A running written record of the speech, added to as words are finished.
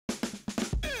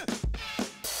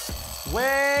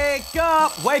Wake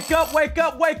up, wake up, wake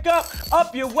up, wake up.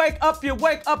 Up you wake, up you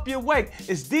wake, up you wake.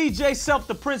 It's DJ Self,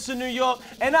 the Prince of New York,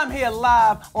 and I'm here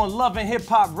live on Love and Hip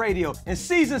Hop Radio. And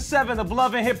season 7 of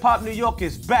Love and Hip Hop New York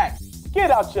is back.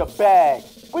 Get out your bag.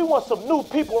 We want some new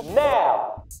people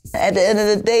now. At the end of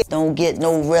the day, don't get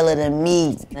no realer than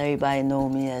me. Everybody know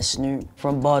me as Snoop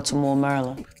from Baltimore,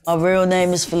 Maryland. My real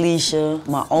name is Felicia.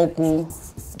 My uncle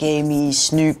gave me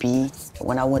Snoopy.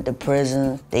 When I went to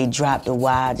prison, they dropped the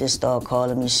Y, just started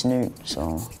calling me Snoop,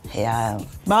 so here I am.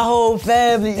 My whole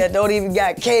family that don't even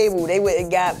got cable, they went and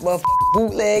got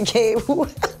bootleg cable.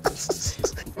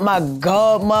 My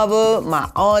godmother, my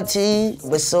auntie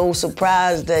was so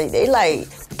surprised. They like,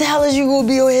 what the hell is you gonna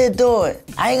be over here doing?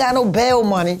 I ain't got no bail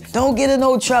money. Don't get in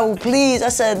no trouble, please. I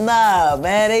said, nah,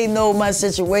 man, they know my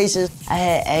situation. I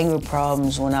had anger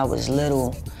problems when I was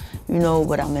little. You know,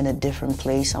 but I'm in a different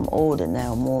place. I'm older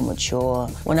now, more mature.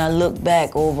 When I look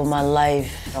back over my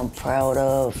life, I'm proud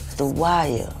of The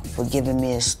Wire for giving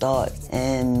me a start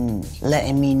and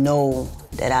letting me know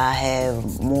that I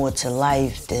have more to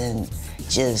life than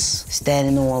just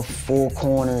standing on 4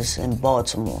 corners in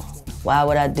Baltimore. Why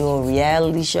would I do a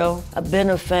reality show? I've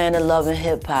been a fan of Love and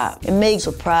Hip Hop. It may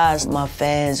surprise my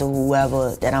fans or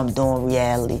whoever that I'm doing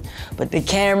reality, but the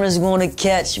camera's gonna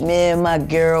catch me and my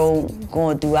girl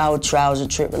going through our trials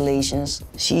and tribulations.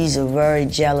 She's a very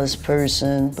jealous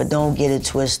person, but don't get it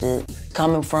twisted.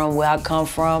 Coming from where I come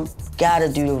from, gotta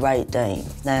do the right thing.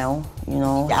 Now, you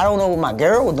know, I don't know what my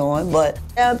girl doing, but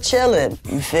I'm chilling,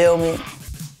 you feel me?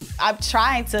 I'm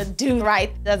trying to do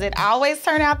right. Does it always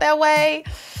turn out that way?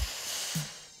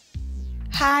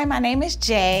 Hi, my name is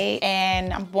Jay,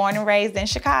 and I'm born and raised in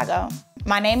Chicago.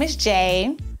 My name is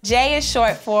Jay. Jay is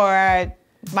short for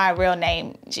my real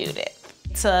name, Judith.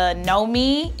 To know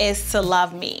me is to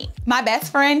love me. My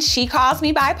best friend, she calls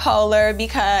me bipolar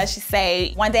because she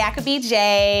say, one day I could be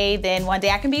Jay, then one day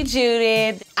I can be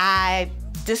Judith. I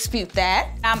dispute that.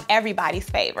 I'm everybody's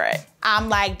favorite. I'm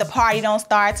like, the party don't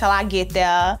start till I get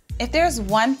there. If there's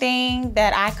one thing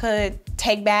that I could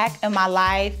take back in my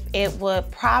life, it would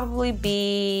probably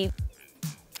be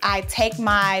I take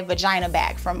my vagina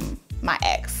back from my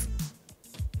ex.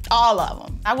 All of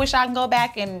them. I wish I could go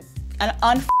back and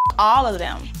unf all of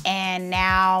them. And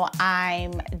now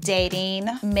I'm dating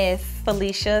Miss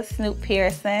Felicia Snoop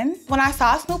Pearson. When I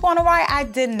saw Snoop on the right, I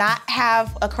did not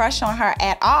have a crush on her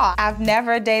at all. I've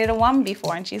never dated a woman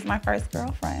before, and she's my first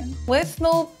girlfriend. With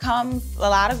Snoop comes a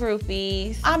lot of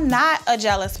groupies. I'm not a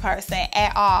jealous person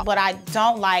at all. What I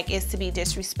don't like is to be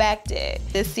disrespected.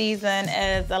 This season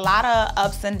is a lot of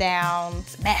ups and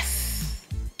downs, mess,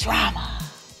 drama,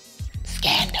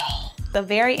 scandal. It's a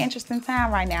very interesting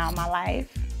time right now in my life.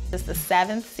 It's the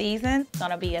 7th season. It's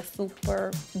gonna be a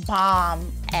super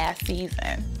bomb-ass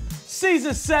season.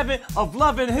 Season 7 of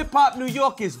Love and Hip Hop New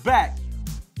York is back.